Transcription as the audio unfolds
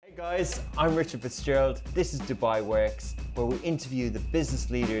Guys, I'm Richard Fitzgerald. This is Dubai Works, where we interview the business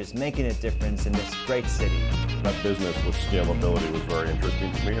leaders making a difference in this great city. That business with scalability was very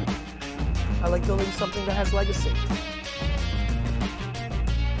interesting to me. I like building something that has legacy.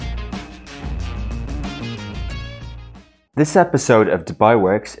 This episode of Dubai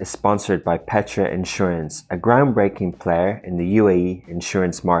Works is sponsored by Petra Insurance, a groundbreaking player in the UAE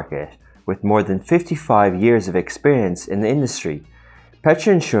insurance market with more than 55 years of experience in the industry.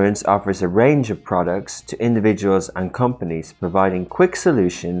 Petra Insurance offers a range of products to individuals and companies, providing quick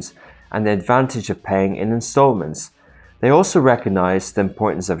solutions and the advantage of paying in installments. They also recognize the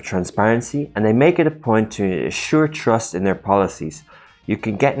importance of transparency, and they make it a point to assure trust in their policies. You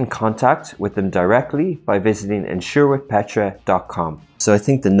can get in contact with them directly by visiting insurewithpetra.com. So I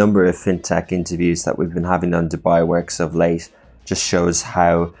think the number of fintech interviews that we've been having on Dubai Works of late just shows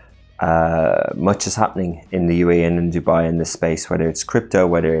how much is happening in the UAE and in Dubai in this space, whether it's crypto,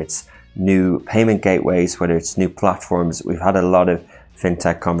 whether it's new payment gateways, whether it's new platforms. We've had a lot of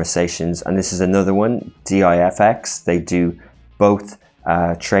fintech conversations, and this is another one, DIFX. They do both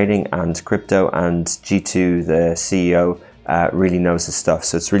trading and crypto, and Jeetu, the CEO, really knows his stuff.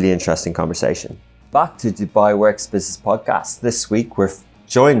 So it's really interesting conversation. Back to Dubai Works Business Podcast. This week we're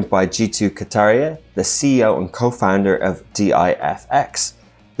joined by Jeetu Kataria, the CEO and co-founder of DIFX.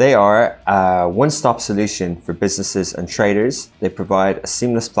 They are a one-stop solution for businesses and traders. They provide a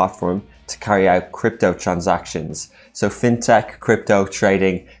seamless platform to carry out crypto transactions. So fintech, crypto,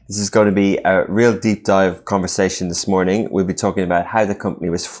 trading, this is going to be a real deep dive conversation this morning. We'll be talking about how the company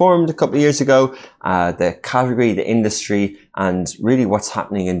was formed a couple of years ago, the category, the industry, and really what's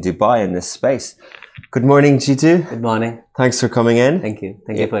happening in Dubai in this space. Good morning, Jeetu. Good morning. Thanks for coming in. Thank you.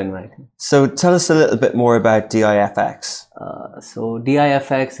 Thank you for inviting. So tell us a little bit more about DIFX. So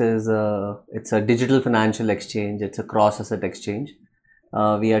DIFX is it's a digital financial exchange. It's a cross-asset exchange.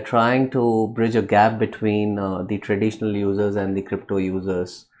 We are trying to bridge a gap between the traditional users and the crypto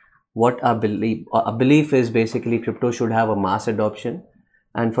users. What our belief is, basically crypto should have a mass adoption.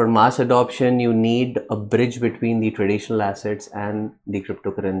 And for mass adoption, you need a bridge between the traditional assets and the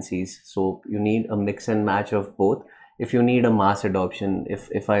cryptocurrencies. So you need a mix and match of both. If you need a mass adoption,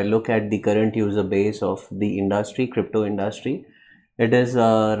 if I look at the current user base of the industry, crypto industry, it is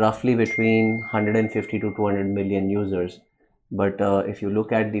roughly between 150 to 200 million users. But if you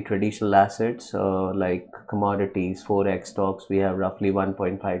look at the traditional assets like commodities, Forex stocks, we have roughly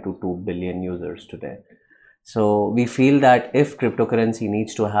 1.5 to 2 billion users today. So we feel that if cryptocurrency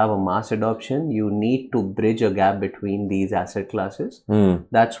needs to have a mass adoption, you need to bridge a gap between these asset classes.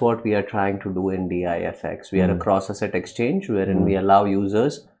 That's what we are trying to do in DIFX. We are a cross-asset exchange wherein we allow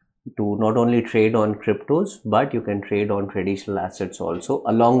users to not only trade on cryptos, but you can trade on traditional assets also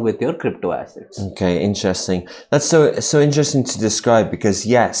along with your crypto assets. Okay, interesting. That's so interesting to describe, because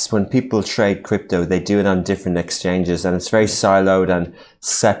yes, when people trade crypto, they do it on different exchanges, and it's very siloed and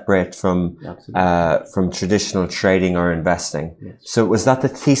separate from traditional trading or investing. Yes. So was that the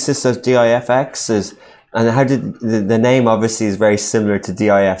thesis of DIFX? And how did the name obviously is very similar to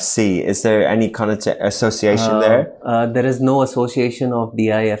DIFC. Is there any kind of association there? There is no association of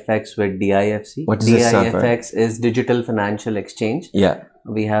DIFX with DIFC. What does it stand for? DIFX is Digital Financial Exchange. Yeah.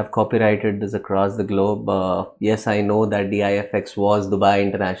 We have copyrighted this across the globe. Yes, I know that DIFX was Dubai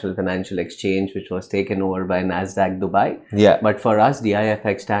International Financial Exchange, which was taken over by Nasdaq Dubai. Yeah. But for us,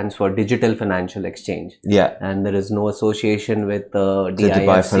 DIFX stands for Digital Financial Exchange. Yeah. And there is no association with Dubai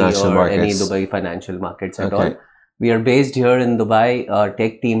DIFC financial or markets. any Dubai financial markets at Okay. all. We are based here in Dubai, our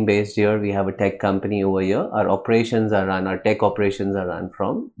tech team based here. We have a tech company over here. Our tech operations are run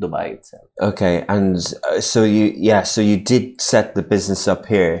from Dubai itself. Okay, and so you did set the business up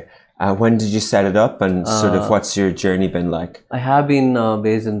here. When did you set it up, and sort of what's your journey been like? I have been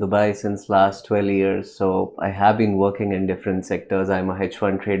based in Dubai since last 12 years. So I have been working in different sectors. I'm a hedge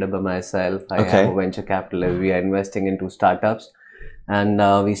fund trader by myself. I am a venture capitalist. We are investing into startups. And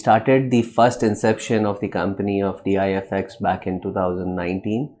we started the first inception of the company of DIFX back in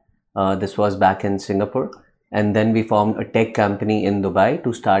 2019. This was back in Singapore. And then we formed a tech company in Dubai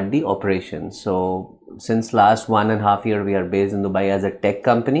to start the operations. So since last 1.5 years, we are based in Dubai as a tech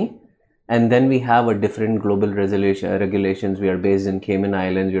company. And then we have a different global regulations. We are based in Cayman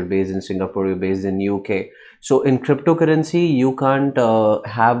Islands, we are based in Singapore, we are based in UK. So in cryptocurrency, you can't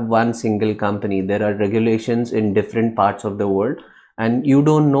have one single company. There are regulations in different parts of the world. And you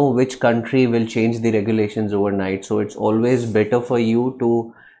don't know which country will change the regulations overnight. So it's always better for you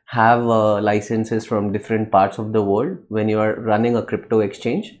to have licenses from different parts of the world when you are running a crypto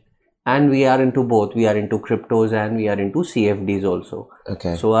exchange. And we are into both. We are into cryptos and we are into CFDs also.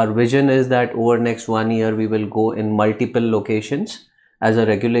 Okay. So our vision is that over next 1 year, we will go in multiple locations as a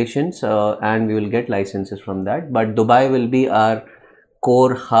regulations, and we will get licenses from that. But Dubai will be our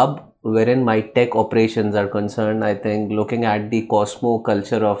core hub wherein my tech operations are concerned. I think looking at the Cosmo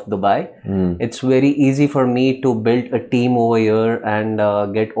culture of Dubai, it's very easy for me to build a team over here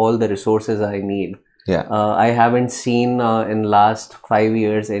and get all the resources I need. Yeah. I haven't seen in last 5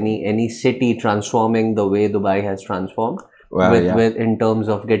 years any city transforming the way Dubai has transformed. Well, with in terms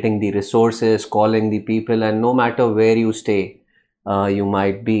of getting the resources, calling the people, and no matter where you stay, you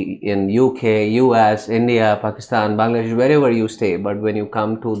might be in UK, US, India, Pakistan, Bangladesh, wherever you stay. But when you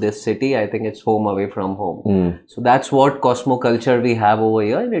come to this city, I think it's home away from home. So that's what Cosmo culture we have over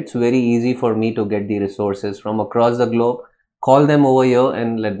here, and it's very easy for me to get the resources from across the globe, call them over here,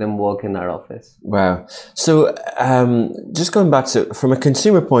 and let them work in our office. Wow. So just going back to, from a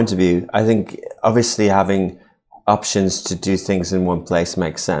consumer point of view, I think obviously having options to do things in one place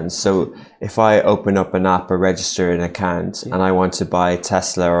makes sense. So if I open up an app or register an account and I want to buy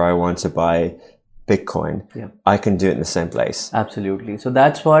Tesla or I want to buy Bitcoin, I can do it in the same place. Absolutely. So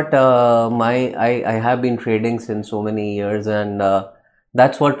that's what I have been trading since so many years, and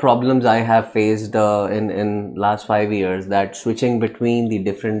that's what problems I have faced in last 5 years, that switching between the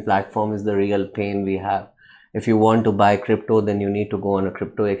different platforms is the real pain we have. If you want to buy crypto, then you need to go on a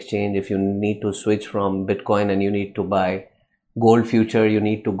crypto exchange. If you need to switch from Bitcoin and you need to buy gold future, you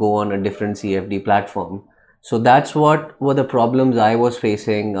need to go on a different CFD platform. So that's what were the problems I was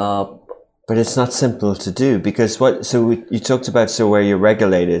facing. But it's not simple to do, because you talked about, so where you're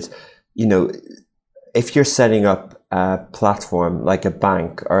regulated, you know, if you're setting up a platform like a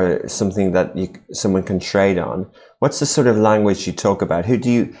bank or something that someone can trade on, what's the sort of language you talk about? Who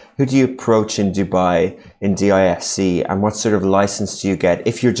do you approach in Dubai in DIFC, and what sort of license do you get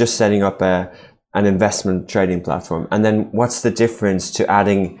if you're just setting up an investment trading platform? And then what's the difference to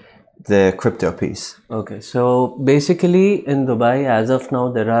adding the crypto piece? Okay, so basically in Dubai, as of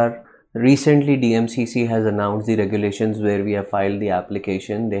now, recently DMCC has announced the regulations where we have filed the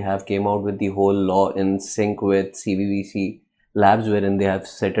application. They have came out with the whole law in sync with CBBC labs, wherein they have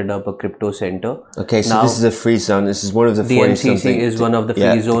set it up a crypto center. Okay, so now, this is a free zone. This is one of the DMCC is one of the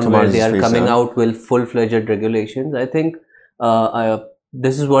free zone where they are coming out with full-fledged regulations. I think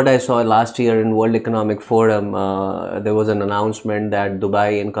this is what I saw last year in World Economic Forum. There was an announcement that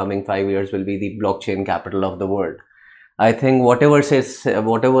Dubai in coming 5 years will be the blockchain capital of the world. I think whatever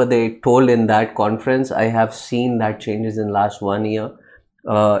they told in that conference, I have seen that changes in last 1 year.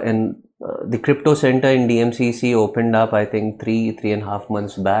 The crypto center in DMCC opened up, I think, three and a half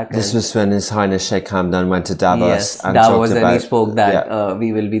months back. This was when His Highness Sheikh Hamdan went to Davos. Yes, and Davos, and he spoke that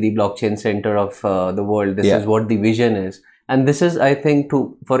we will be the blockchain center of the world. This is what the vision is. And this is, I think,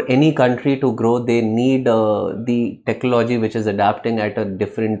 for any country to grow, they need the technology which is adapting at a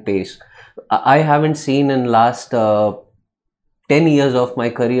different pace. I haven't seen in last 10 years of my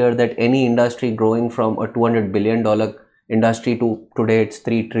career that any industry growing from a $200 billion industry to today it's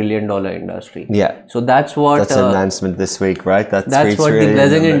 $3 trillion industry. Yeah. So that's what that's an announcement this week, right? That's what the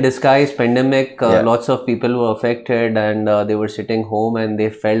blessing in disguise pandemic. Lots of people were affected, and they were sitting home, and they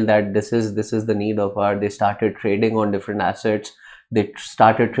felt that this is the need of our. They started trading on different assets. They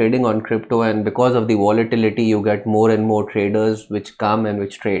started trading on crypto, and because of the volatility, you get more and more traders which come and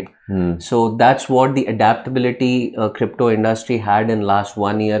which trade. So that's what the adaptability crypto industry had in last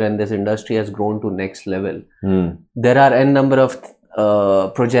 1 year, and this industry has grown to next level. There are n number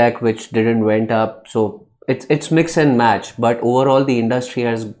of projects which didn't went up, so it's mix and match. But overall, the industry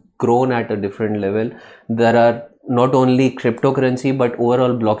has grown at a different level. There are not only cryptocurrency, but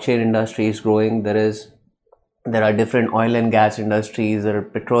overall blockchain industry is growing. There are different oil and gas industries, there are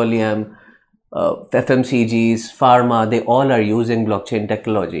petroleum, FMCGs, pharma, they all are using blockchain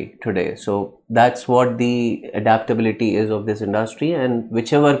technology today. So that's what the adaptability is of this industry, and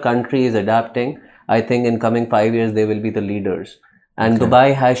whichever country is adapting, I think in coming 5 years, they will be the leaders. And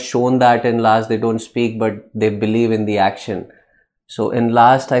Dubai has shown that in last, they don't speak, but they believe in the action. So in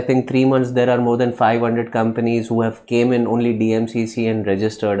last, I think 3 months, there are more than 500 companies who have came in only DMCC and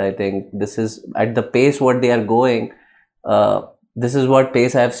registered. I think this is at the pace what they are going. This is what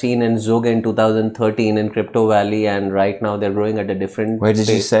pace I have seen in Zug in 2013 in Crypto Valley, and right now they're growing at a different Where did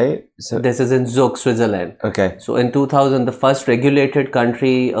pace. You say? So this is in Zug, Switzerland. Okay. So in 2000, the first regulated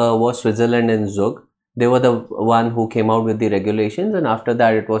country was Switzerland in Zug. They were the one who came out with the regulations, and after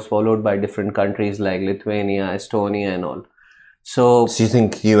that it was followed by different countries like Lithuania, Estonia and all. So you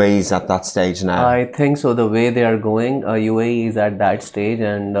think UAE is at that stage now? I think so. The way they are going, UAE is at that stage,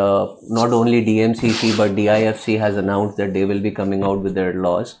 and not only DMCC but DIFC has announced that they will be coming out with their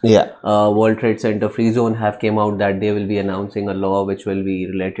laws. Yeah. World Trade Center Free Zone have came out that they will be announcing a law which will be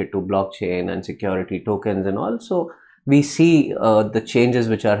related to blockchain and security tokens and all. So we see the changes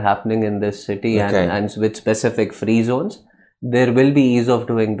which are happening in this city, and with specific free zones, there will be ease of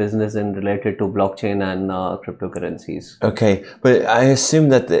doing business in related to blockchain and cryptocurrencies. Okay, but I assume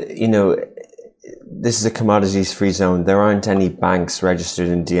that this is a commodities free zone. There aren't any banks registered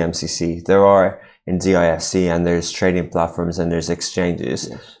in DMCC. There are in DIFC, and there's trading platforms and there's exchanges.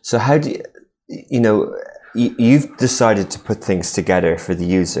 Yes. So how do you've decided to put things together for the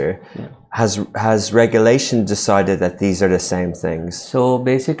user? Yeah. Has regulation decided that these are the same things? So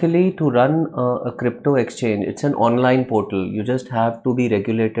basically, to run a crypto exchange, it's an online portal. You just have to be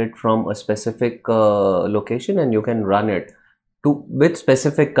regulated from a specific location, and you can run it with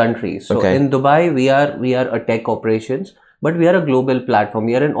specific countries. So in Dubai, we are a tech operations, but we are a global platform.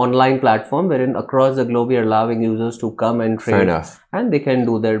 We are an online platform wherein across the globe we are allowing users to come and trade. Fair enough. And they can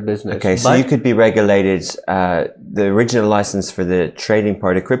do their business. Okay, so you could be regulated. The original license for the trading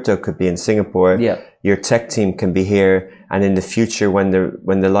part of crypto could be in Singapore. Yeah. Your tech team can be here, and in the future, when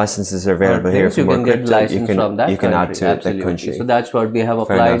the licenses are available here for more crypto, you can add to it the country. So that's what we have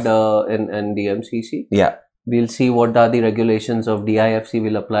applied in DMCC. Yeah. We'll see what are the regulations of DIFC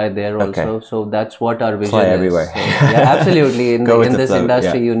will apply there also. So that's what our vision is. Everywhere. So, yeah, absolutely. In this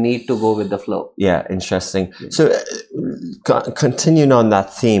industry, you need to go with the flow. Yeah, interesting. So continuing on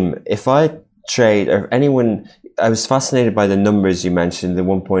that theme, if I trade, or anyone, I was fascinated by the numbers you mentioned, the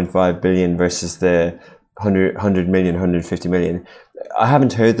 1.5 billion versus the 100 million, 150 million. I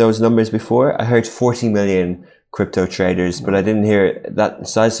haven't heard those numbers before. I heard 40 million crypto traders, but I didn't hear that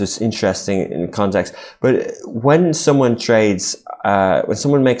size. Was interesting in context. But when someone trades, when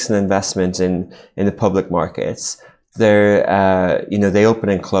someone makes an investment in the public markets, they're they open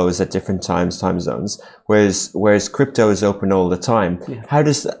and close at different time zones, whereas crypto is open all the time. Yeah. How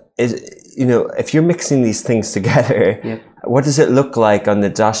does if you're mixing these things together, what does it look like on the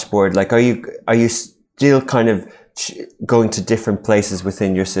dashboard? Like, are you still kind of going to different places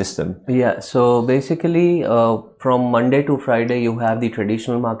within your system? Yeah, so basically from Monday to Friday you have the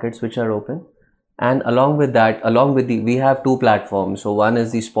traditional markets which are open, and along with we have two platforms. So one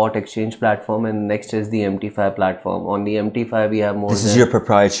is the spot exchange platform, and next is the MT5 platform. On the MT5 we have more. This is your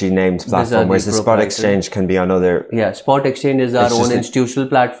proprietary named platform, whereas the spot exchange can be on other. Yeah, spot exchange is our own institutional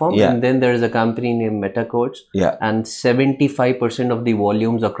platform, and then there is a company named MetaCodes. Yeah, and 75% of the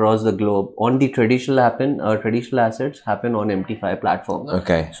volumes across the globe on the traditional assets happen on MT5 platform.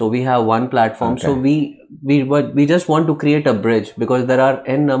 Okay. So we have one platform. Okay. So we just want to create a bridge, because there are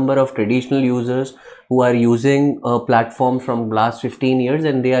n number of traditional users who are using a platform from last 15 years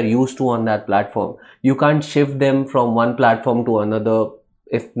and they are used to on that platform. You can't shift them from one platform to another,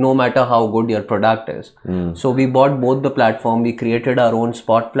 if no matter how good your product is. So we bought both the platform. We created our own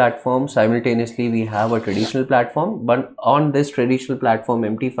spot platform. Simultaneously we have a traditional platform, but on this traditional platform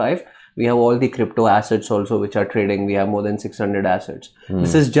MT5 we have all the crypto assets also which are trading. We have more than 600 assets.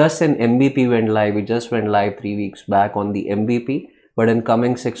 This is just an MVP went live. We just went live 3 weeks back on the MVP. But in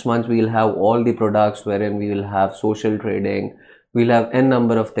coming 6 months, we will have all the products wherein we will have social trading. We'll have n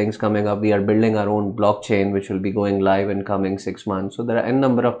number of things coming up. We are building our own blockchain, which will be going live in coming 6 months. So there are n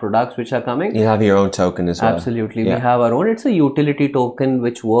number of products which are coming. You have your own token as well. Absolutely. Yeah. We have our own. It's a utility token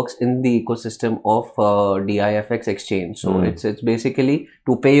which works in the ecosystem of DIFX exchange. So it's basically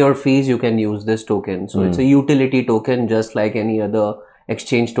to pay your fees, you can use this token. So it's a utility token just like any other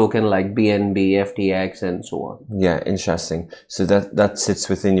exchange token like BNB, FTX, and so on. Yeah, interesting. So that sits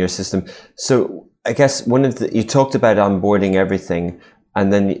within your system. So I guess you talked about onboarding everything,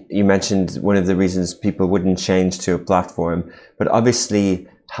 and then you mentioned one of the reasons people wouldn't change to a platform, but obviously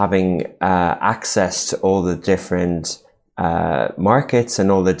having access to all the different markets and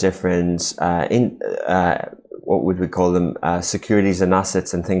all the different what would we call them, securities and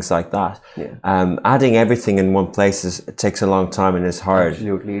assets and things like that. Yeah. Adding everything in one place it takes a long time and is hard.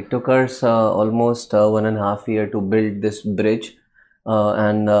 Absolutely. It took us almost 1.5 years to build this bridge.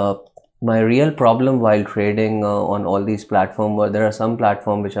 My real problem while trading on all these platforms were there are some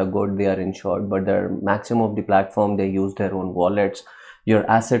platforms which are good, they are insured, but the maximum of the platform, they use their own wallets. Your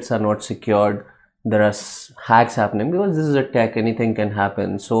assets are not secured. There are hacks happening because this is a tech, anything can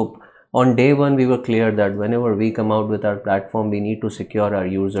happen. So on day one, we were clear that whenever we come out with our platform, we need to secure our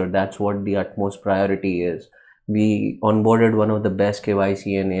user. That's what the utmost priority is. We onboarded one of the best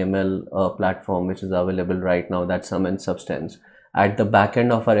KYC and AML platform, which is available right now. That's Sum and Substance. At the back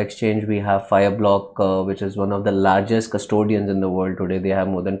end of our exchange, we have Fireblock, which is one of the largest custodians in the world today. They have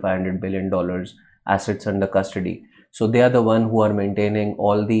more than $500 billion assets under custody. So they are the one who are maintaining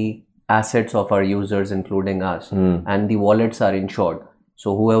all the assets of our users, including us, and the wallets are insured.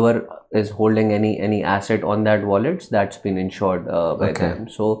 So whoever is holding any asset on that wallets, that's been insured by them.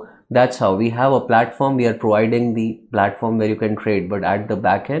 So That's how we have a platform. We are providing the platform where you can trade, but at the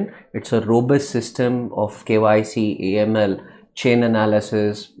back end, it's a robust system of KYC, AML, chain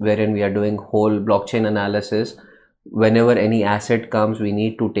analysis, wherein we are doing whole blockchain analysis. Whenever any asset comes, we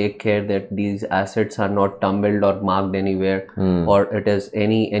need to take care that these assets are not tumbled or marked anywhere, or it is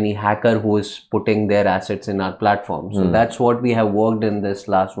any hacker who is putting their assets in our platform. So that's what we have worked in this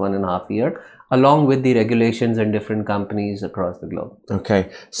last 1.5 years, along with the regulations and different companies across the globe.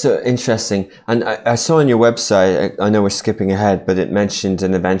 Okay, so interesting. And I saw on your website, I know we're skipping ahead, but it mentioned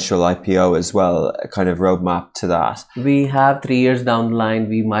an eventual IPO as well, a kind of roadmap to that. We have 3 years down the line,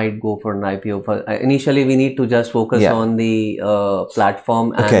 we might go for an IPO. Initially, we need to just focus on the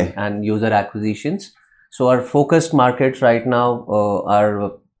platform and user acquisitions. So our focused markets right now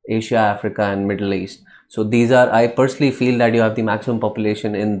are Asia, Africa, and Middle East. So these are, I personally feel that you have the maximum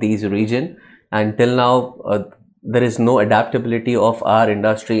population in these region. And till now, there is no adaptability of our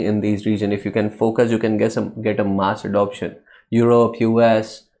industry in these regions. If you can focus, you can get a mass adoption. Europe,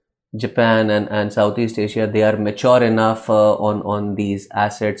 US, Japan, and Southeast Asia, they are mature enough on these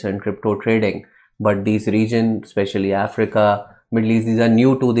assets and crypto trading. But these regions, especially Africa, Middle East, these are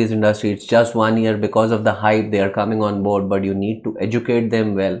new to this industry. It's just 1 year. Because of the hype, they are coming on board, but you need to educate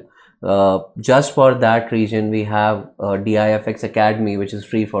them well. Just for that region, we have DIFX Academy, which is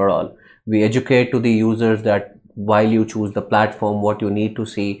free for all. We educate to the users that while you choose the platform, what you need to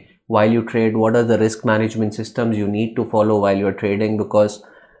see, while you trade, what are the risk management systems you need to follow while you're trading, because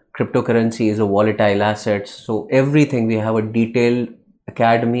cryptocurrency is a volatile asset. So everything, we have a detailed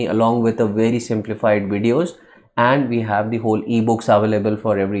academy along with a very simplified videos, and we have the whole ebooks available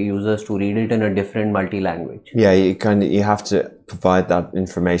for every users to read it in a different multi-language. Yeah, you have to provide that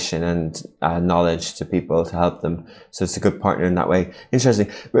information and knowledge to people to help them. So it's a good partner in that way. Interesting.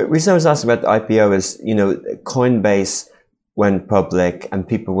 The reason I was asking about the IPO is, Coinbase went public and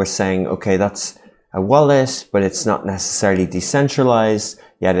people were saying, okay, that's a wallet, but it's not necessarily decentralized,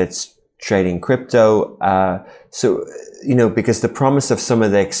 yet it's trading crypto. Because the promise of some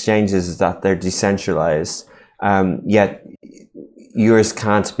of the exchanges is that they're decentralized. Yet yours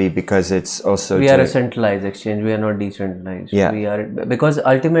can't be, because it's also we are a centralized exchange. We are not decentralized. We are, because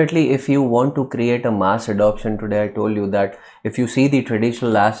ultimately, if you want to create a mass adoption today, I told you that if you see the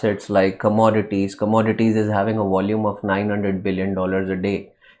traditional assets like commodities is having a volume of $900 billion a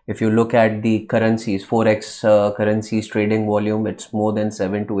day. If you look at the currencies, Forex currencies trading volume, it's more than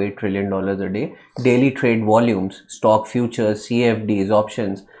 $7 to $8 trillion a day. Daily trade volumes, stock futures, CFDs,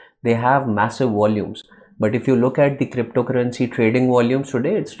 options, they have massive volumes. But if you look at the cryptocurrency trading volumes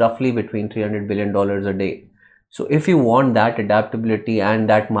today, it's roughly between $300 billion a day. So if you want that adaptability and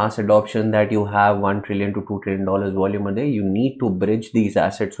that mass adoption that you have $1 trillion to $2 trillion volume a day, you need to bridge these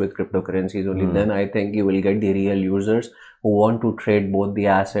assets with cryptocurrencies. Only then I think you will get the real users who want to trade both the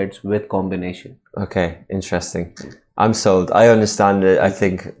assets with combination. Okay, interesting. I'm sold. I understand it. I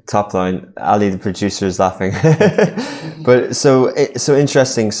think top line, Ali, the producer, is laughing. But so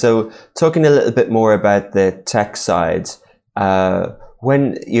interesting. So talking a little bit more about the tech side,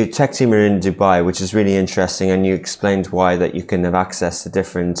 when your tech team are in Dubai, which is really interesting, and you explained why that you can have access to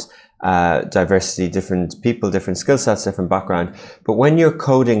different diversity, different people, different skill sets, different background. But when you're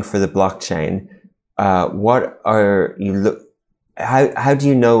coding for the blockchain, how do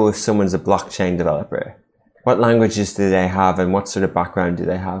you know if someone's a blockchain developer? What languages do they have, and what sort of background do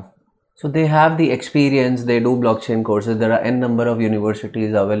they have? So they have the experience, they do blockchain courses. There are n number of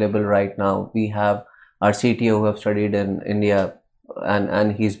universities available right now. We have our CTO who have studied in India,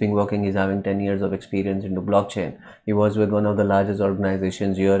 and he's been working, he's having 10 years of experience into blockchain. He was with one of the largest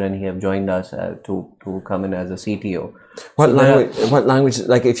organizations here, and he have joined us to come in as a CTO. What language,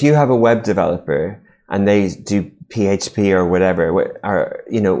 like if you have a web developer and they do PHP or whatever,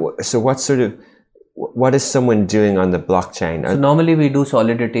 so what is someone doing on the blockchain? So normally we do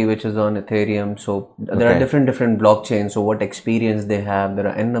Solidity, which is on Ethereum. So there are different blockchains. So what experience they have, there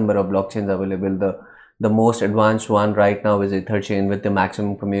are n number of blockchains available. The most advanced one right now is Etherchain with the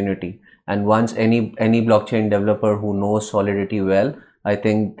maximum community. And once any blockchain developer who knows Solidity well, I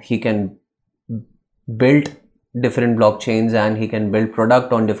think he can build different blockchains and he can build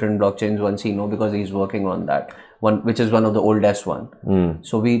product on different blockchains once he knows, because he's working on that one, which is one of the oldest one.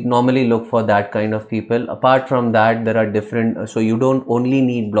 So we normally look for that kind of people. Apart from that, there are different, so you don't only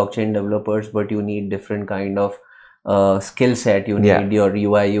need blockchain developers, but you need different kind of skill set. You need your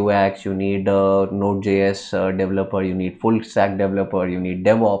UI UX, you need a Node.js developer, you need full stack developer, you need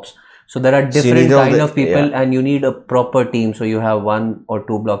DevOps. So there are different kind of people, and you need a proper team. So you have 1 or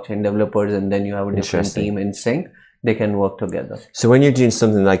 2 blockchain developers, and then you have a different team in sync. they can work together. So when you're doing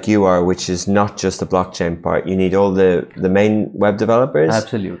something like you are, which is not just the blockchain part, you need all the main web developers.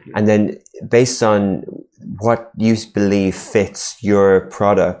 Absolutely. And then based on what you believe fits your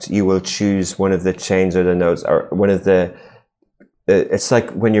product, you will choose one of the chains or the nodes, or one of the, it's like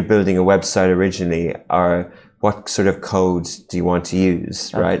when you're building a website originally, or what sort of codes do you want to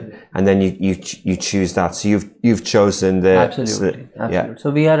use, right? Absolutely. And then you choose that. So you've chosen the Absolutely. yeah. So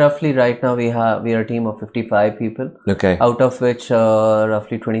we are roughly right now we are a team of 55 people. Okay. Out of which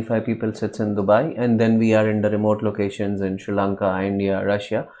roughly 25 people sits in Dubai, and then we are in the remote locations in Sri Lanka, India,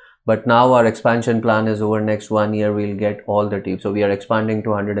 Russia. But now our expansion plan is over next 1 year we'll get all the teams. So we are expanding to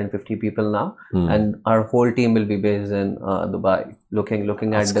 150 people now, and our whole team will be based in Dubai. Looking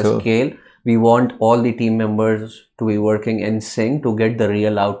at That's the cool. scale, we want all the team members to be working in sync to get the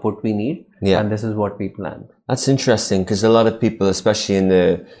real output we need. Yeah. And this is what we plan. That's interesting, because a lot of people, especially in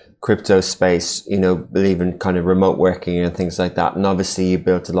the crypto space, you know, believe in kind of remote working and things like that. And obviously you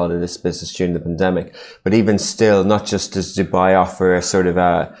built a lot of this business during the pandemic, but even still, not just does Dubai offer a sort of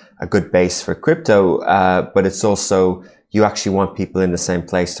a good base for crypto, but it's also, you actually want people in the same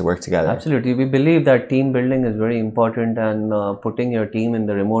place to work together. Absolutely. We believe that team building is very important, and putting your team in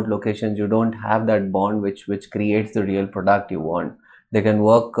the remote locations, you don't have that bond which creates the real product you want. They can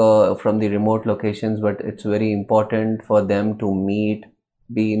work from the remote locations, but it's very important for them to meet,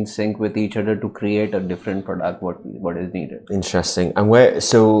 be in sync with each other to create a different product, what is needed. Interesting. And where,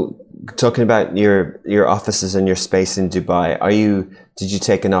 so talking about your offices and your space in Dubai, did you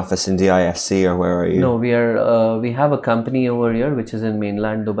take an office in DIFC, or where are you? No, we have a company over here which is in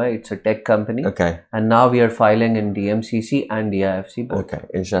mainland Dubai. It's a tech company. Okay. And now we are filing in DMCC and DIFC both. Okay,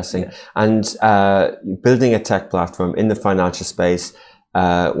 interesting. Yeah. And building a tech platform in the financial space,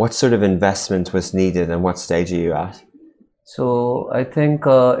 what sort of investment was needed, and what stage are you at? So I think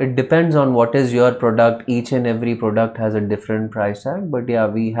it depends on what is your product. Each and every product has a different price tag, but yeah,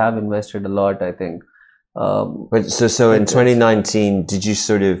 we have invested a lot, I think. But so in 2019, did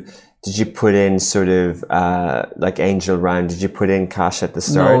you put in sort of like angel round? Did you put in cash at the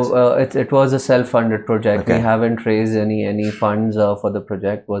start? No, it was a self-funded project. Okay. We haven't raised any funds for the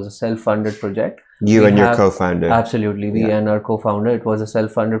project. It was a self-funded project. You and your co-founder. Absolutely, we and our co-founder. It was a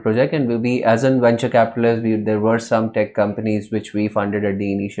self-funded project, and we as a venture capitalist, there were some tech companies which we funded at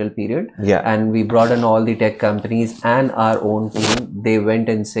the initial period. Yeah. And we brought in all the tech companies and our own team. They went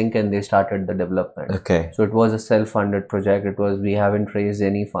in sync and they started the development. Okay. So it was a self-funded project. We haven't raised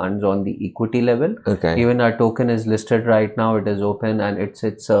any funds on the equity level. Okay. Even our token is listed right now. It is open, and it's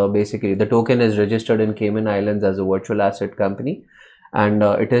basically the token is registered in Cayman Islands as a virtual asset company. And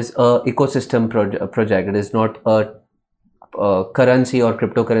it is a ecosystem project. It is not a currency or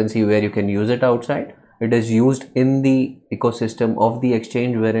cryptocurrency where you can use it outside. It is used in the ecosystem of the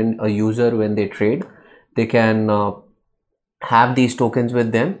exchange, wherein a user, when they trade, they can have these tokens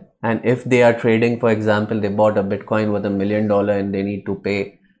with them. And if they are trading, for example, they bought a Bitcoin worth $1 million and they need to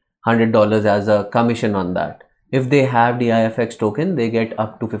pay $100 as a commission on that. If they have the DIFX token, they get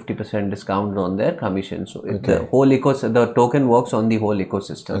up to 50% discount on their commission. So the whole the token works on the whole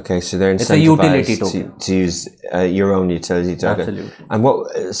ecosystem. Okay, so they're It's a utility incentivized token. to use your own utility token. Absolutely.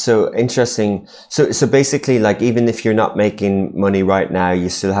 And so interesting. So basically, like, even if you're not making money right now, you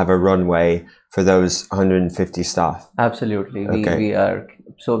still have a runway for those 150 staff. Absolutely. Okay. We are.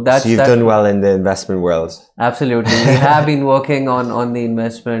 So you've done well in the investment world. Absolutely. We have been working on the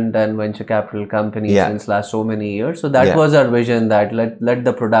investment and venture capital companies since last so many years. So that was our vision, that let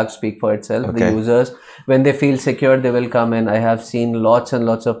the product speak for itself. Okay. The users, when they feel secure, they will come in. I have seen lots and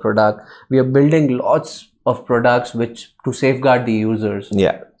lots of product. We are building lots of products to safeguard the users.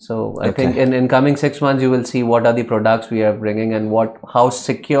 Yeah. So I think in coming 6 months, you will see what are the products we are bringing and how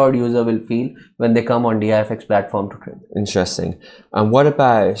secure user will feel when they come on DIFX platform to trade. Interesting. And what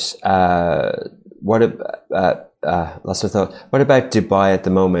about lost my thought. What about Dubai at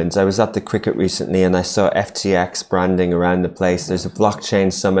the moment? I was at the cricket recently and I saw FTX branding around the place. There's a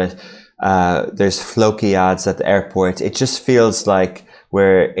blockchain summit. There's Floki ads at the airport. It just feels like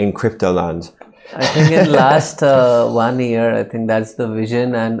we're in crypto land. I think in last 1 year, I think that's the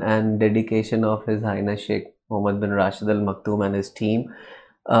vision and dedication of His Highness Sheikh Mohammed bin Rashid Al Maktoum and his team.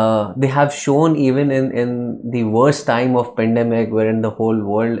 They have shown even in the worst time of pandemic, wherein the whole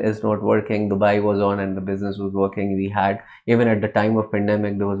world is not working, Dubai was on and the business was working. We had, even at the time of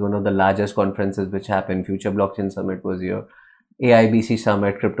pandemic, there was one of the largest conferences which happened. Future Blockchain Summit was here. AIBC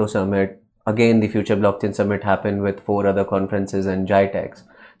Summit, Crypto Summit. Again, the Future Blockchain Summit happened with 4 other conferences and GITEX.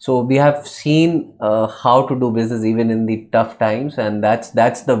 So we have seen how to do business even in the tough times, and that's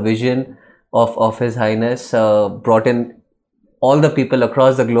the vision of His Highness, brought in all the people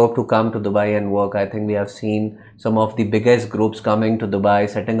across the globe to come to Dubai and work. I think we have seen some of the biggest groups coming to Dubai,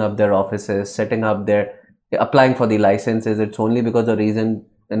 setting up their offices, applying for the licenses. It's only because of the reason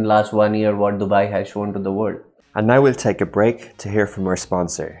in last 1 year what Dubai has shown to the world. And now we'll take a break to hear from our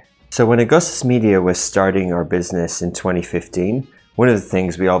sponsor. So when Augustus Media was starting our business in 2015, one of the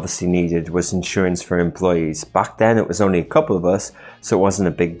things we obviously needed was insurance for employees. Back then it was only a couple of us, so it wasn't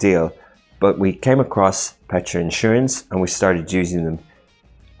a big deal. But we came across Petra Insurance and we started using them.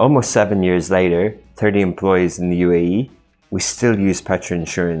 Almost 7 years later, 30 employees in the UAE, we still use Petra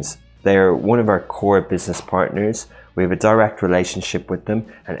Insurance. They are one of our core business partners. We have a direct relationship with them,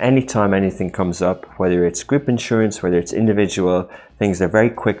 and anytime anything comes up, whether it's group insurance, whether it's individual things, they're very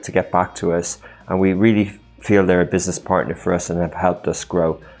quick to get back to us, and we really feel they're a business partner for us and have helped us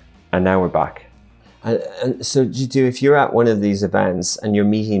grow. And now we're back. And so, Jeetu, if you're at one of these events and you're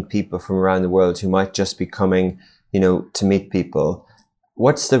meeting people from around the world who might just be coming, to meet people,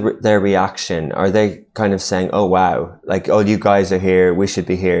 what's their reaction? Are they kind of saying, "Oh wow, like, oh, you guys are here, we should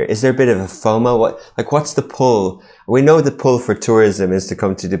be here"? Is there a bit of a FOMO? What's the pull? We know the pull for tourism is to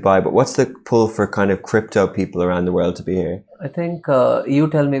come to Dubai, but what's the pull for kind of crypto people around the world to be here? I think you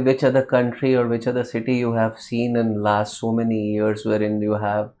tell me which other country or which other city you have seen in last so many years wherein you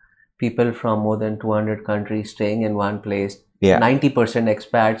have people from more than 200 countries staying in one place. Yeah. 90%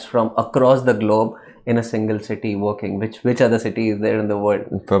 expats from across the globe in a single city working. Which other city is there in the world?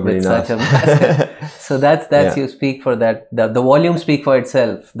 Probably with not. Such a massive. So that's Yeah. You speak for that. The volume speak for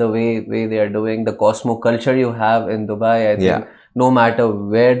itself. The way they are doing, the cosmo culture you have in Dubai. I think no matter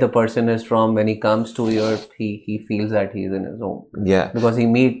where the person is from, when he comes to Europe, he feels that he is in his home. Yeah. Because he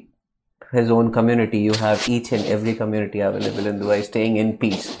meet his own community. You have each and every community available in Dubai staying in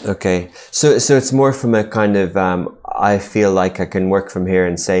peace. Okay. So it's more from a kind of, I feel like I can work from here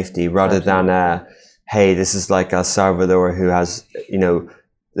in safety rather than, hey, this is like El Salvador who has,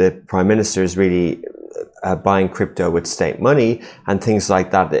 the Prime Minister is really buying crypto with state money and things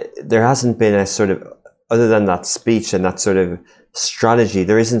like that. There hasn't been a sort of, other than that speech and that sort of strategy,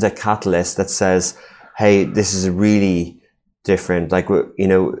 there isn't a catalyst that says, hey, this is really different. Like,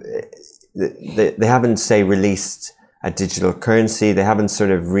 they haven't, say, released a digital currency. They haven't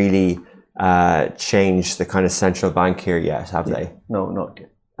sort of really changed the kind of central bank here yet, have they? No, not yet.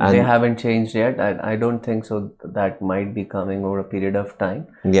 They haven't changed yet. I don't think so. That might be coming over a period of time.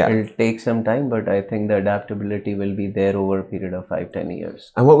 Yeah. It'll take some time, but I think the adaptability will be there over a period of 5-10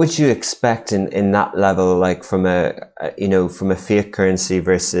 years. And what would you expect in that level, like from a fiat currency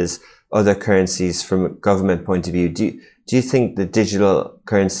versus other currencies from a government point of view? Do you think the digital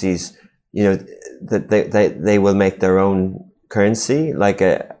currencies, that they will make their own currency,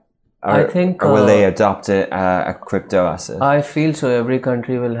 I think, or will they adopt a crypto asset? I feel so. Every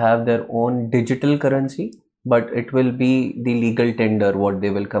country will have their own digital currency, but it will be the legal tender what they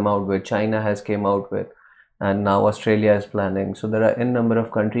will come out with. China has came out with, and now Australia is planning. So there are a number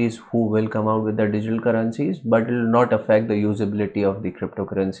of countries who will come out with their digital currencies, but it will not affect the usability of the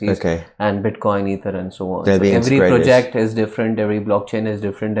cryptocurrencies and Bitcoin, Ether, and so on. So every project is different, every blockchain is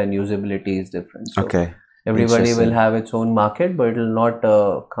different, and usability is different. So everybody will have its own market, but it will not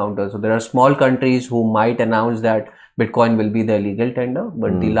counter. So there are small countries who might announce that Bitcoin will be their legal tender,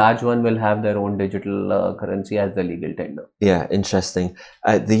 but the large one will have their own digital currency as the legal tender. Yeah, interesting.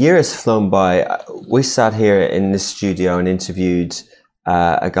 The year has flown by. We sat here in this studio and interviewed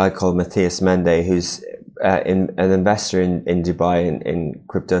a guy called Matthias Mende, who's an investor in Dubai in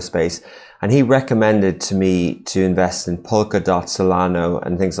crypto space. And he recommended to me to invest in Polkadot, Solana,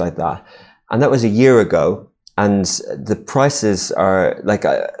 and things like that. And that was a year ago, and the prices are like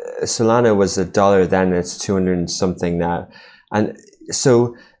Solana was $1 then, it's 200 and something now. And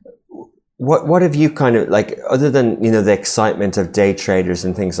so what have you kind of like, other than, the excitement of day traders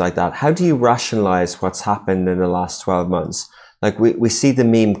and things like that, how do you rationalize what's happened in the last 12 months? Like we see the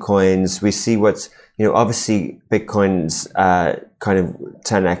meme coins, we see what's, obviously Bitcoin's kind of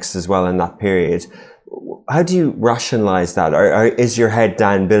 10x as well in that period. How do you rationalize that? Or is your head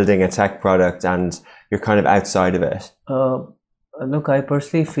down building a tech product and you're kind of outside of it? Look, I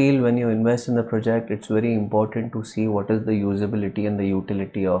personally feel when you invest in the project, it's very important to see what is the usability and the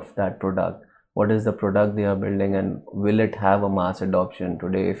utility of that product. What is the product they are building and will it have a mass adoption?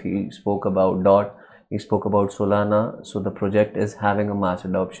 Today, if he spoke about DOT, he spoke about Solana. So the project is having a mass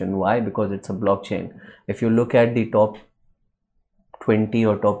adoption. Why? Because it's a blockchain. If you look at the top 20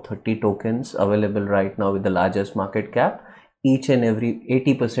 or top 30 tokens available right now with the largest market cap, each and every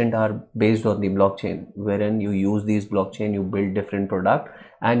 80% are based on the blockchain, wherein you use these blockchain, you build different product,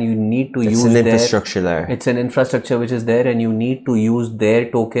 and you need to use an infrastructure there. It's an infrastructure which is there, and you need to use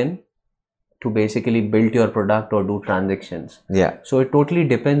their token to basically build your product or do transactions. Yeah. So it totally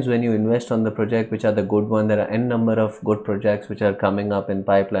depends when you invest on the project, which are the good one. There are n number of good projects which are coming up in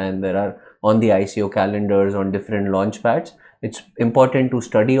pipeline. There are on the ICO calendars on different launch pads. It's important to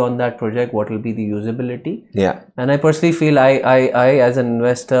study on that project what will be the usability. Yeah. And I personally feel I as an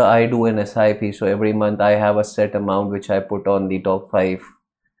investor, I do an SIP. So every month I have a set amount which I put on the top 5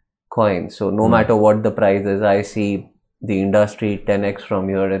 coins. So no matter what the price is, I see the industry 10x from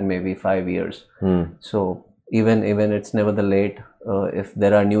here in maybe 5 years. So even it's never the late. If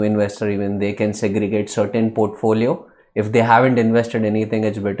there are new investor, even they can segregate certain portfolio. If they haven't invested anything,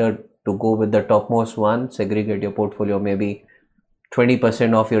 it's better to go with the topmost one. Segregate your portfolio. Maybe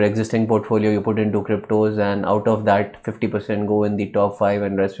 20% of your existing portfolio you put into cryptos, and out of that 50% go in the top 5,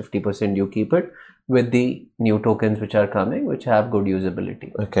 and rest 50% you keep it with the new tokens which are coming, which have good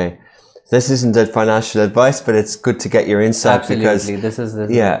usability. Okay. This isn't a financial advice, but it's good to get your insight. Absolutely. Because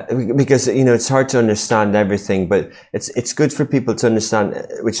because it's hard to understand everything, but it's good for people to understand,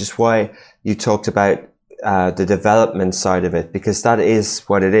 which is why you talked about the development side of it, because that is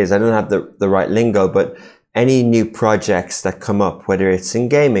what it is. I don't have the right lingo, but any new projects that come up, whether it's in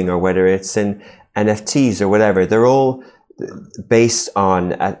gaming or whether it's in NFTs or whatever, they're all based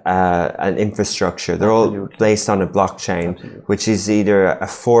on an infrastructure. They're all based on a blockchain, which is either a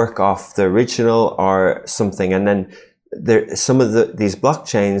fork off the original or something. And then some of these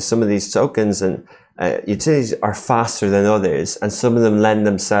blockchains, some of these tokens and utilities are faster than others, and some of them lend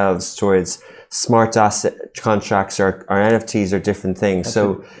themselves towards smart asset contracts or NFTs or different things.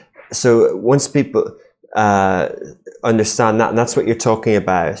 So once people understand that, and that's what you're talking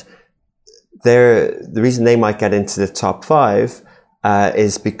about, the reason they might get into the top 5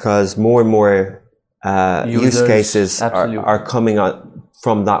 is because more and more use cases are coming out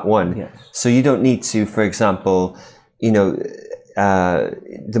from that one. Yes. So you don't need to, for example,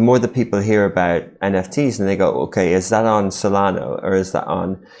 the more the people hear about NFTs and they go, okay, is that on Solana or is that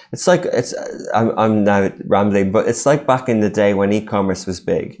on? It's like I'm now rambling, but it's like back in the day when e-commerce was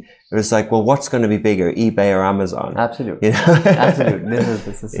big. It was like, well, what's going to be bigger, eBay or Amazon? Absolutely. Absolutely.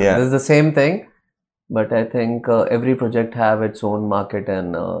 This is the same thing, but I think every project have its own market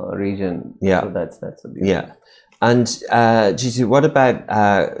and region. Yeah. So that's the beauty. Yeah. And Jeetu, what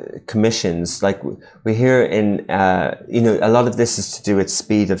about commissions? Like we hear in a lot of this is to do with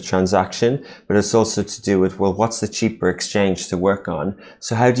speed of transaction, but it's also to do with, well, what's the cheaper exchange to work on?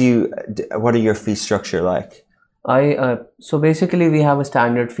 So what are your fee structure like? So basically we have a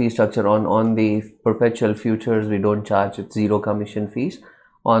standard fee structure on the perpetual futures. We don't charge it 0 commission fees.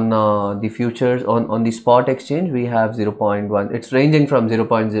 On the futures, on the spot exchange, we have 0.1. It's ranging from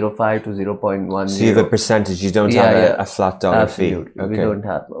 0.05 to 0.10. So you have a percentage. You don't have a flat dollar fee. Okay. We don't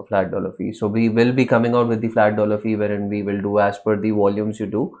have a flat dollar fee. So we will be coming out with the flat dollar fee, wherein we will do as per the volumes you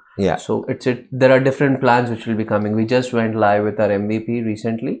do. Yeah. So there are different plans which will be coming. We just went live with our MVP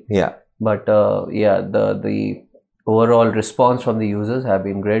recently. Yeah. But the overall response from the users have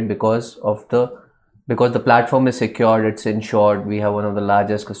been great because the platform is secured, it's insured, we have one of the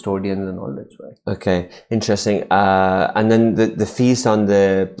largest custodians and all that. Right? Okay, interesting. And then the fees on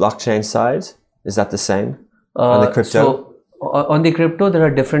the blockchain side, is that the same on the crypto? So on the crypto, there are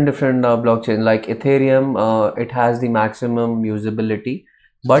different blockchains. Like Ethereum, it has the maximum usability,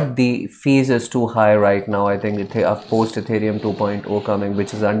 but the fees is too high right now. I think post Ethereum 2.0 coming,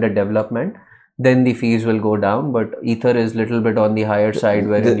 which is under development, then the fees will go down, but Ether is little bit on the higher side.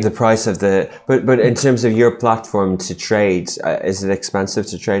 Where the price of but in terms of your platform to trade, is it expensive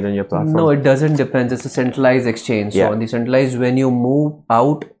to trade on your platform? No, it doesn't depend. It's a centralized exchange. So on the centralized, when you move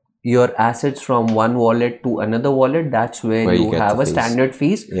out your assets from one wallet to another wallet, that's where you have a standard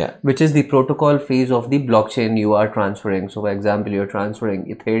fees, which is the protocol fees of the blockchain you are transferring. So for example, you're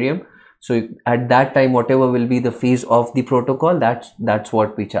transferring Ethereum. So at that time, whatever will be the fees of the protocol, that's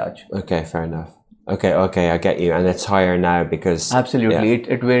what we charge. Okay, fair enough. Okay, I get you. And it's higher now because... Absolutely.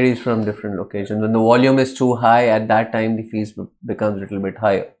 It varies from different locations. When the volume is too high, at that time, the fees becomes a little bit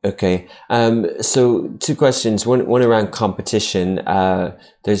higher. Okay. So 2 questions. One around competition.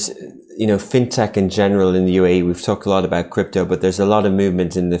 There's, fintech in general in the UAE. We've talked a lot about crypto, but there's a lot of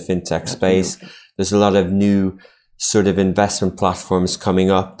movement in the fintech space. There's a lot of new sort of investment platforms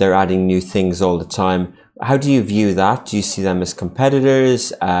coming up. They're adding new things all the time. How do you view that? Do you see them as competitors?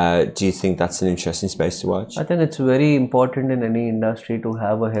 Do you think that's an interesting space to watch? I think it's very important in any industry to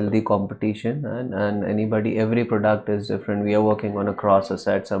have a healthy competition, and every product is different. We are working on a cross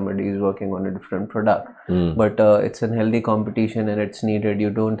asset, somebody is working on a different product, but it's a healthy competition and it's needed.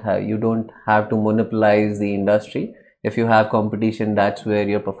 You don't have to monopolize the industry. if you have competition, that's where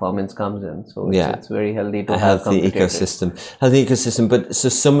your performance comes in. So it's very healthy to have healthy ecosystem. But so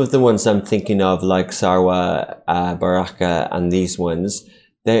some of the ones I'm thinking of, like Sarwa, Baraka, and these ones,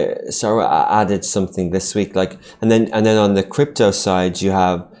 Sarwa added something this week, like, and then on the crypto side, you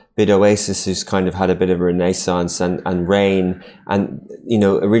have BitOasis, who's kind of had a bit of a renaissance, and Rain, and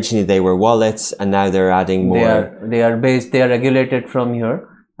originally they were wallets, and now they're adding more. They are regulated from here.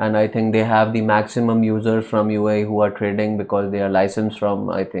 And I think they have the maximum users from UAE who are trading because they are licensed from,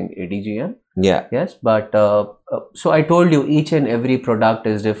 I think, ADGM. Yeah. Yes. But so I told you, each and every product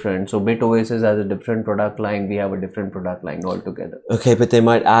is different. So BitOasis has a different product line. We have a different product line altogether. Okay, but they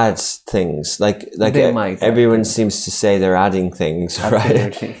might add things like they might. Everyone seems to say they're adding things,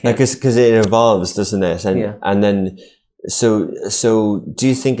 Absolutely, right? Like, because it evolves, doesn't it? And then. So do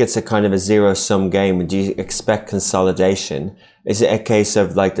you think it's a kind of a zero-sum game? Do you expect consolidation? Is it a case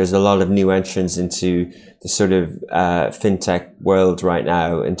of, like, there's a lot of new entrants into the sort of fintech world right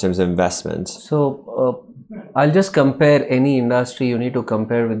now in terms of investment? So I'll just compare any industry. You need to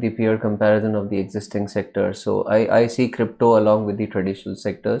compare with the peer comparison of the existing sector. So I see crypto along with the traditional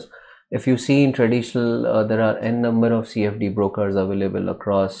sectors. If you see in traditional, there are n number of CFD brokers available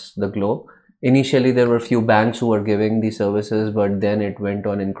across the globe. Initially, there were few banks who were giving these services, but then it went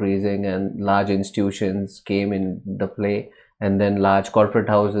on increasing and large institutions came in the play, and then large corporate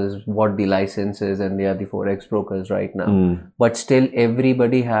houses bought the licenses, and they are the Forex brokers right now. But still,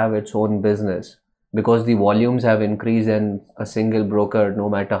 everybody have its own business because the volumes have increased, and a single broker,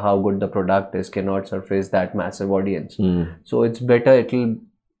 no matter how good the product is, cannot surface that massive audience. So it's better.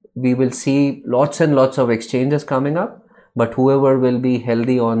 We will see lots and lots of exchanges coming up. But whoever will be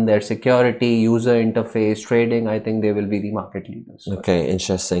healthy on their security, user interface, trading, I think they will be the market leaders. Okay,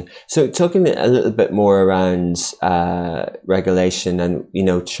 interesting. So talking a little bit more around regulation, and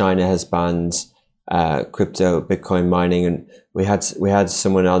China has banned crypto Bitcoin mining, and we had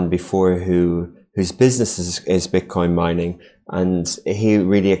someone on before whose business is Bitcoin mining, and he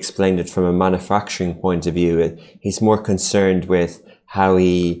really explained it from a manufacturing point of view. He's more concerned with how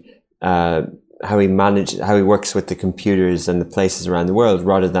he works with the computers and the places around the world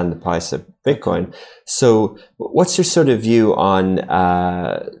rather than the price of Bitcoin. So what's your sort of view on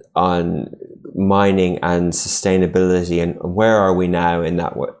mining and sustainability, and where are we now in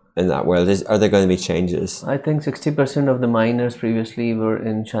that world? Are there going to be changes? I think 60% of the miners previously were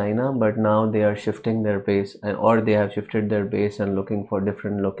in China, but now they are shifting their base, or they have shifted their base and looking for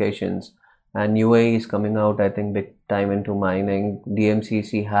different locations. And UAE is coming out, I think, big time into mining.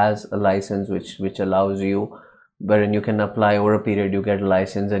 DMCC has a license which allows you, wherein you can apply over a period, you get a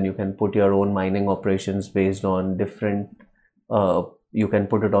license, and you can put your own mining operations based on different, you can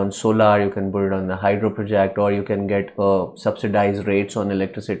put it on solar, you can put it on the hydro project, or you can get subsidized rates on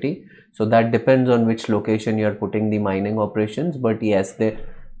electricity. So that depends on which location you are putting the mining operations. But yes, in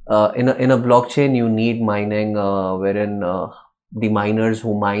a blockchain, you need mining, wherein the miners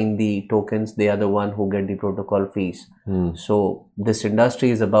who mine the tokens, they are the one who get the protocol fees. So this industry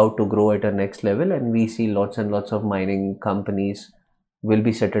is about to grow at a next level, and we see lots and lots of mining companies will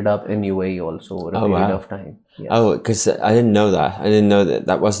be set up in UAE also over a period of time. Yes. Oh, because I didn't know that. I didn't know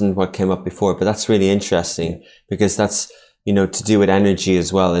that wasn't what came up before, but that's really interesting because that's, to do with energy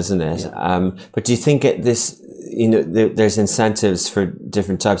as well, isn't it? Yeah. But do you think there's incentives for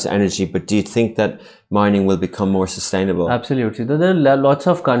different types of energy, but do you think that mining will become more sustainable? Absolutely. There are lots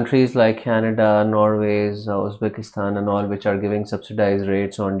of countries like Canada, Norway, Uzbekistan and all, which are giving subsidized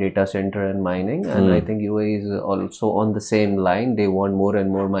rates on data center and mining. And I think UAE is also on the same line. They want more and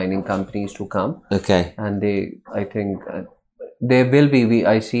more mining companies to come. Okay. And I think there will be,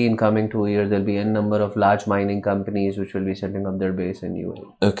 I see in coming 2 years, there'll be a number of large mining companies which will be setting up their base in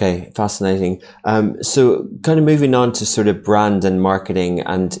UAE. Okay, fascinating. So kind of moving on to sort of brand and marketing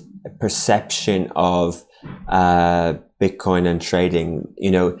and perception of Bitcoin and trading.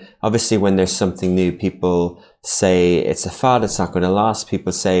 Obviously when there's something new, people say it's a fad, it's not going to last.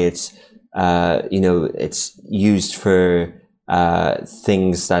 People say it's, it's used for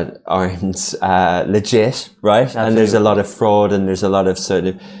things that aren't legit, right? Absolutely. And there's a lot of fraud, and there's a lot of sort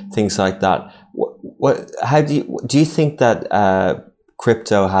of things like that. How do you think that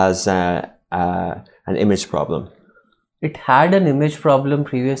crypto has an image problem? It had an image problem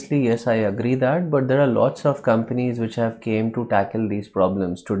previously, yes, I agree that, but there are lots of companies which have came to tackle these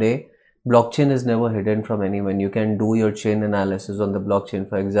problems. Today, blockchain is never hidden from anyone. You can do your chain analysis on the blockchain.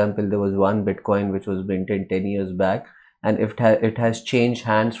 For example, there was one Bitcoin which was minted 10 years back, and it has changed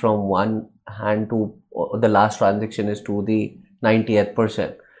hands from one hand to the last transaction is to the 90th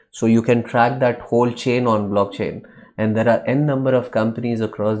percent. So you can track that whole chain on blockchain, and there are n number of companies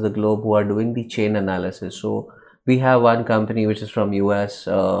across the globe who are doing the chain analysis. So we have one company which is from US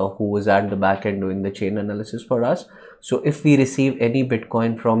who is at the back end doing the chain analysis for us. So if we receive any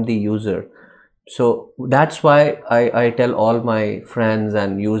Bitcoin from the user, so that's why I tell all my friends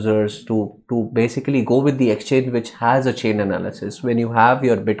and users to basically go with the exchange which has a chain analysis. When you have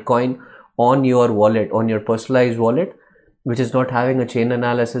your Bitcoin on your wallet, on your personalized wallet, which is not having a chain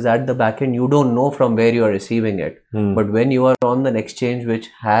analysis at the back end, you don't know from where you are receiving it. But when you are on an exchange which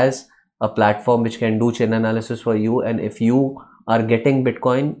has a platform which can do chain analysis for you, and if you are getting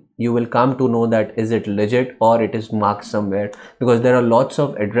Bitcoin, you will come to know that is it legit or it is marked somewhere, because there are lots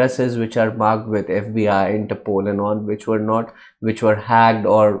of addresses which are marked with FBI, Interpol and all, which were hacked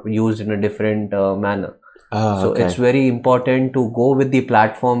or used in a different manner. So it's very important to go with the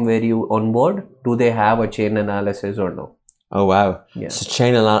platform where you onboard. Do they have a chain analysis or no? Oh, wow. Yeah. So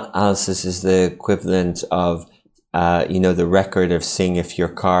chain analysis is the equivalent of, the record of seeing if your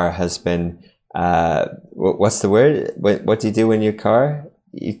car has been, what's the word? What do you do when your car?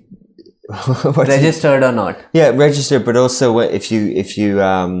 Registered or not? Yeah, registered, but also if you,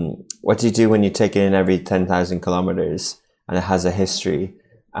 what do you do when you take it in every 10,000 kilometers and it has a history?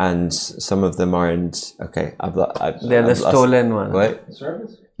 And some of them aren't, okay. They're the stolen one. What?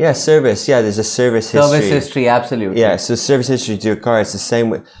 Service? Yeah, service. Yeah, there's a service history. Service history, absolutely. Yeah, so service history to your car, it's the same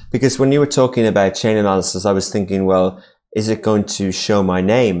way. Because when you were talking about chain analysis, I was thinking, well, is it going to show my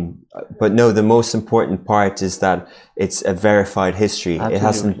name? But no, the most important part is that it's a verified history. Absolutely. It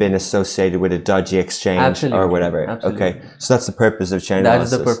hasn't been associated with a dodgy exchange or whatever. Absolutely. Okay, so that's the purpose of chain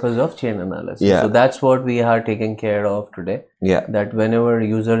analysis. That's the purpose of chain analysis. Yeah. So that's what we are taking care of today. Yeah. That whenever a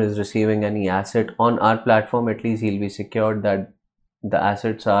user is receiving any asset on our platform, at least he'll be secured that the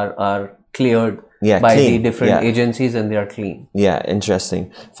assets are cleared by clean. The different agencies, and they are clean. Yeah,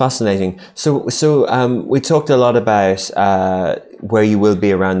 interesting, fascinating. So we talked a lot about where you will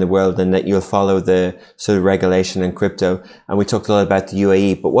be around the world, and that you'll follow the sort of regulation in crypto. And we talked a lot about the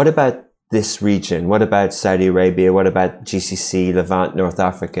UAE, but what about this region? What about Saudi Arabia? What about GCC, Levant, North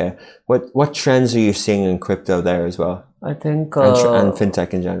Africa? What trends are you seeing in crypto there as well? I think and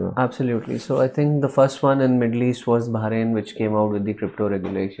fintech in general. Absolutely. So I think the first one in Middle East was Bahrain, which came out with the crypto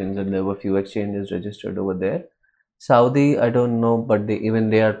regulations, and there were few exchanges registered over there. Saudi, I don't know, but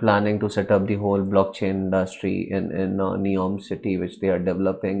they are planning to set up the whole blockchain industry in Neom city, which they are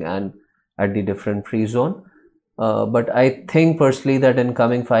developing, and at the different free zone. But I think personally that in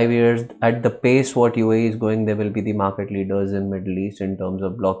coming 5 years, at the pace what UAE is going, they will be the market leaders in Middle East in terms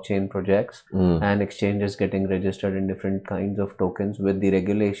of blockchain projects and exchanges getting registered in different kinds of tokens with the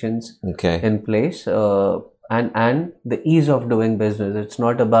regulations in place, and the ease of doing business. It's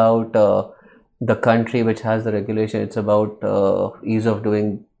not about the country which has the regulation. It's about ease of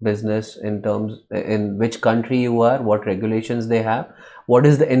doing business in terms in which country you are, what regulations they have, what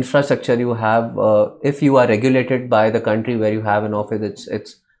is the infrastructure you have. If you are regulated by the country where you have an office,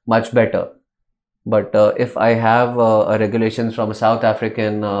 it's much better. But if I have a regulations from a South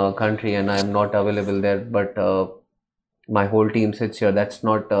African country and I am not available there, but my whole team sits here, that's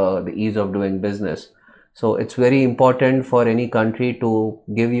not the ease of doing business. So it's very important for any country to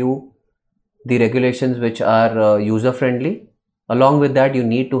give you the regulations which are user friendly. Along with that, you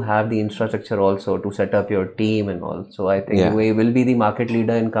need to have the infrastructure also to set up your team and all. So I think UAE will be the market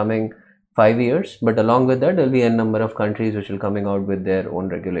leader in coming 5 years, but along with that, there will be a number of countries which will coming out with their own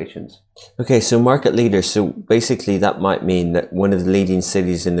regulations. Okay, so market leader. So basically that might mean that one of the leading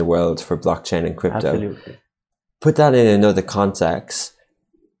cities in the world for blockchain and crypto. Absolutely. Put that in another context.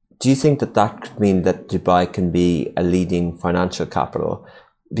 Do you think that that could mean that Dubai can be a leading financial capital?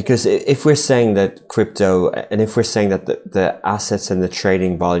 Because if we're saying that crypto, and if we're saying that the assets and the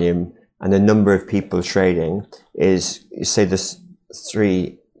trading volume and the number of people trading is, you say this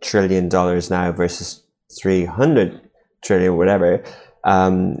 $3 trillion now versus 300 trillion, whatever,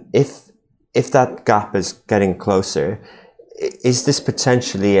 if that gap is getting closer, is this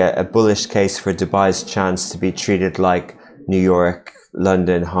potentially a bullish case for Dubai's chance to be treated like New York,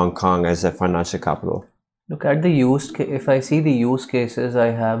 London, Hong Kong as a financial capital? Look at the use case. If I see the use cases,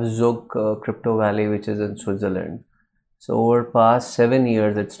 I have Zug Crypto Valley, which is in Switzerland. So over past 7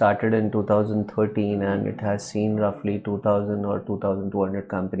 years, it started in 2013, and it has seen roughly 2,000 or 2,200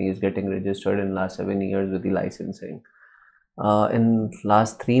 companies getting registered in last 7 years with the licensing. In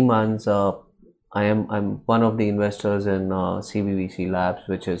last 3 months, I'm one of the investors in CBVC Labs,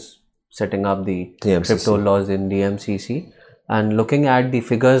 which is setting up the crypto laws in DMCC. And looking at the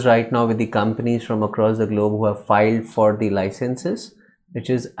figures right now with the companies from across the globe who have filed for the licenses, which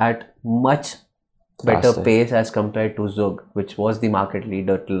is at much better pace as compared to Zug, which was the market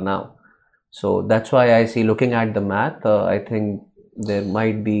leader till now. So that's why I see, looking at the math, I think there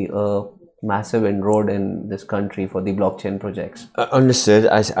might be a massive inroad in this country for the blockchain projects. Understood.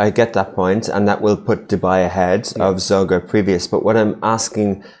 I get that point, and that will put Dubai ahead of Zoga previous. But what I'm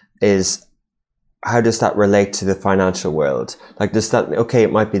asking is, how does that relate to the financial world? Like, does that, okay,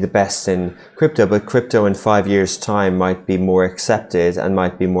 it might be the best in crypto, but crypto in 5 years' time might be more accepted and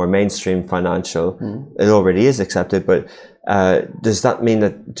might be more mainstream financial. It already is accepted, but does that mean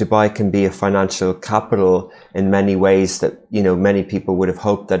that Dubai can be a financial capital in many ways that, you know, many people would have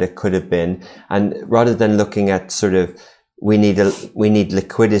hoped that it could have been? And rather than looking at sort of, we need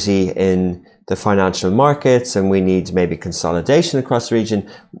liquidity in the financial markets and we need maybe consolidation across the region,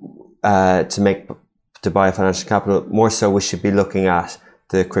 to make Dubai a financial capital, more so we should be looking at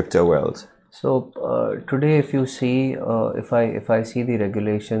the crypto world. So today, if you see, if I see the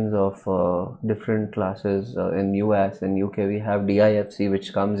regulations of different classes in US and UK, we have DIFC,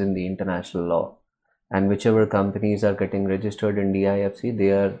 which comes in the international law, and whichever companies are getting registered in DIFC, they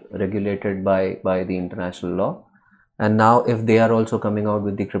are regulated by the international law. And now, if they are also coming out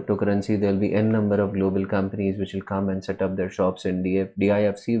with the cryptocurrency, there will be n number of global companies which will come and set up their shops in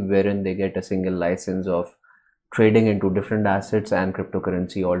DIFC, wherein they get a single license of trading into different assets and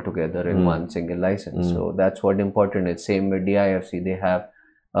cryptocurrency all together in one single license. So that's what important is. Same with DIFC, they have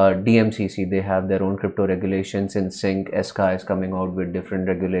DMCC, they have their own crypto regulations. In Sync, SCA is coming out with different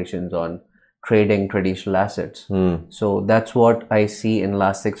regulations on trading traditional assets. So that's what I see in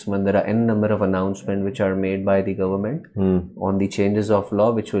last 6 months. There are n number of announcements which are made by the government on the changes of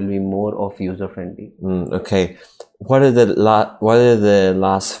law, which will be more of user friendly. Okay, what are the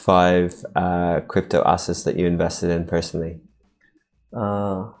last 5 crypto assets that you invested in personally?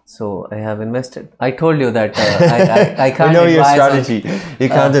 So I have invested. I told you that I can't. I know your advise strategy. You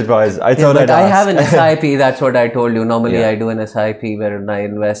can't advise. I thought but I'd I have ask. an SIP. That's what I told you. Normally, I do an SIP wherein I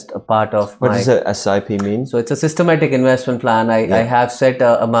invest a part of What does a SIP mean? So it's a systematic investment plan. I have set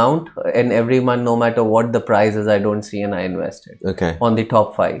an amount, and every month, no matter what the price is, I don't see, and I invest it. Okay. On the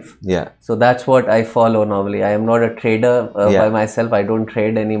top 5. Yeah. So that's what I follow normally. I am not a trader by myself. I don't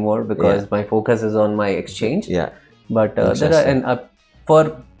trade anymore because my focus is on my exchange. Yeah. But there are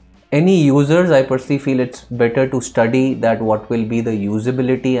for any users, I personally feel it's better to study that what will be the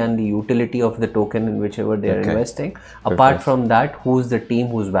usability and the utility of the token in whichever they are investing. Apart from that, who's the team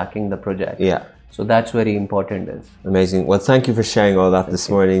who's backing the project? Yeah. So that's very important. Amazing. Well, thank you for sharing all that this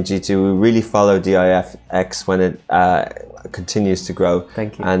morning, Jeetu. We really follow DIFX when it continues to grow.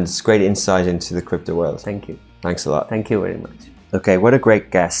 Thank you. And it's great insight into the crypto world. Thank you. Thanks a lot. Thank you very much. Okay, what a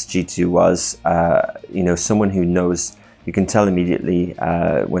great guest Jeetu was. You know, someone who knows. You can tell immediately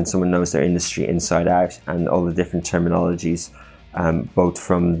when someone knows their industry inside out and all the different terminologies, both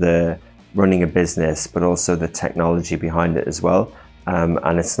from the running a business, but also the technology behind it as well.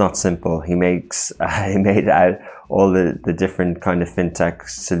 And it's not simple. He made out all the different kind of fintech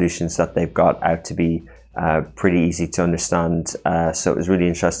solutions that they've got out to be pretty easy to understand. So it was really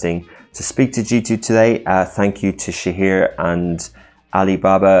interesting to speak to Jeetu today. Thank you to Shahir and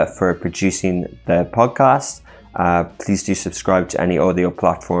Alibaba for producing the podcast. Please do subscribe to any audio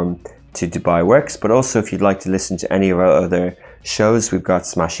platform to Dubai Works, but also if you'd like to listen to any of our other shows, we've got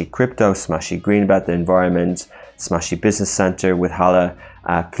Smashy Crypto, Smashy Green about the environment, Smashy Business Center with Hala.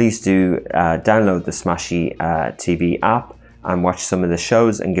 Please do download the Smashy TV app and watch some of the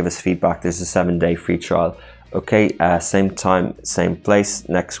shows and give us feedback. There's a 7-day free trial. Okay, same time, same place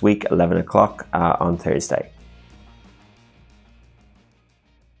next week, 11 o'clock on Thursday.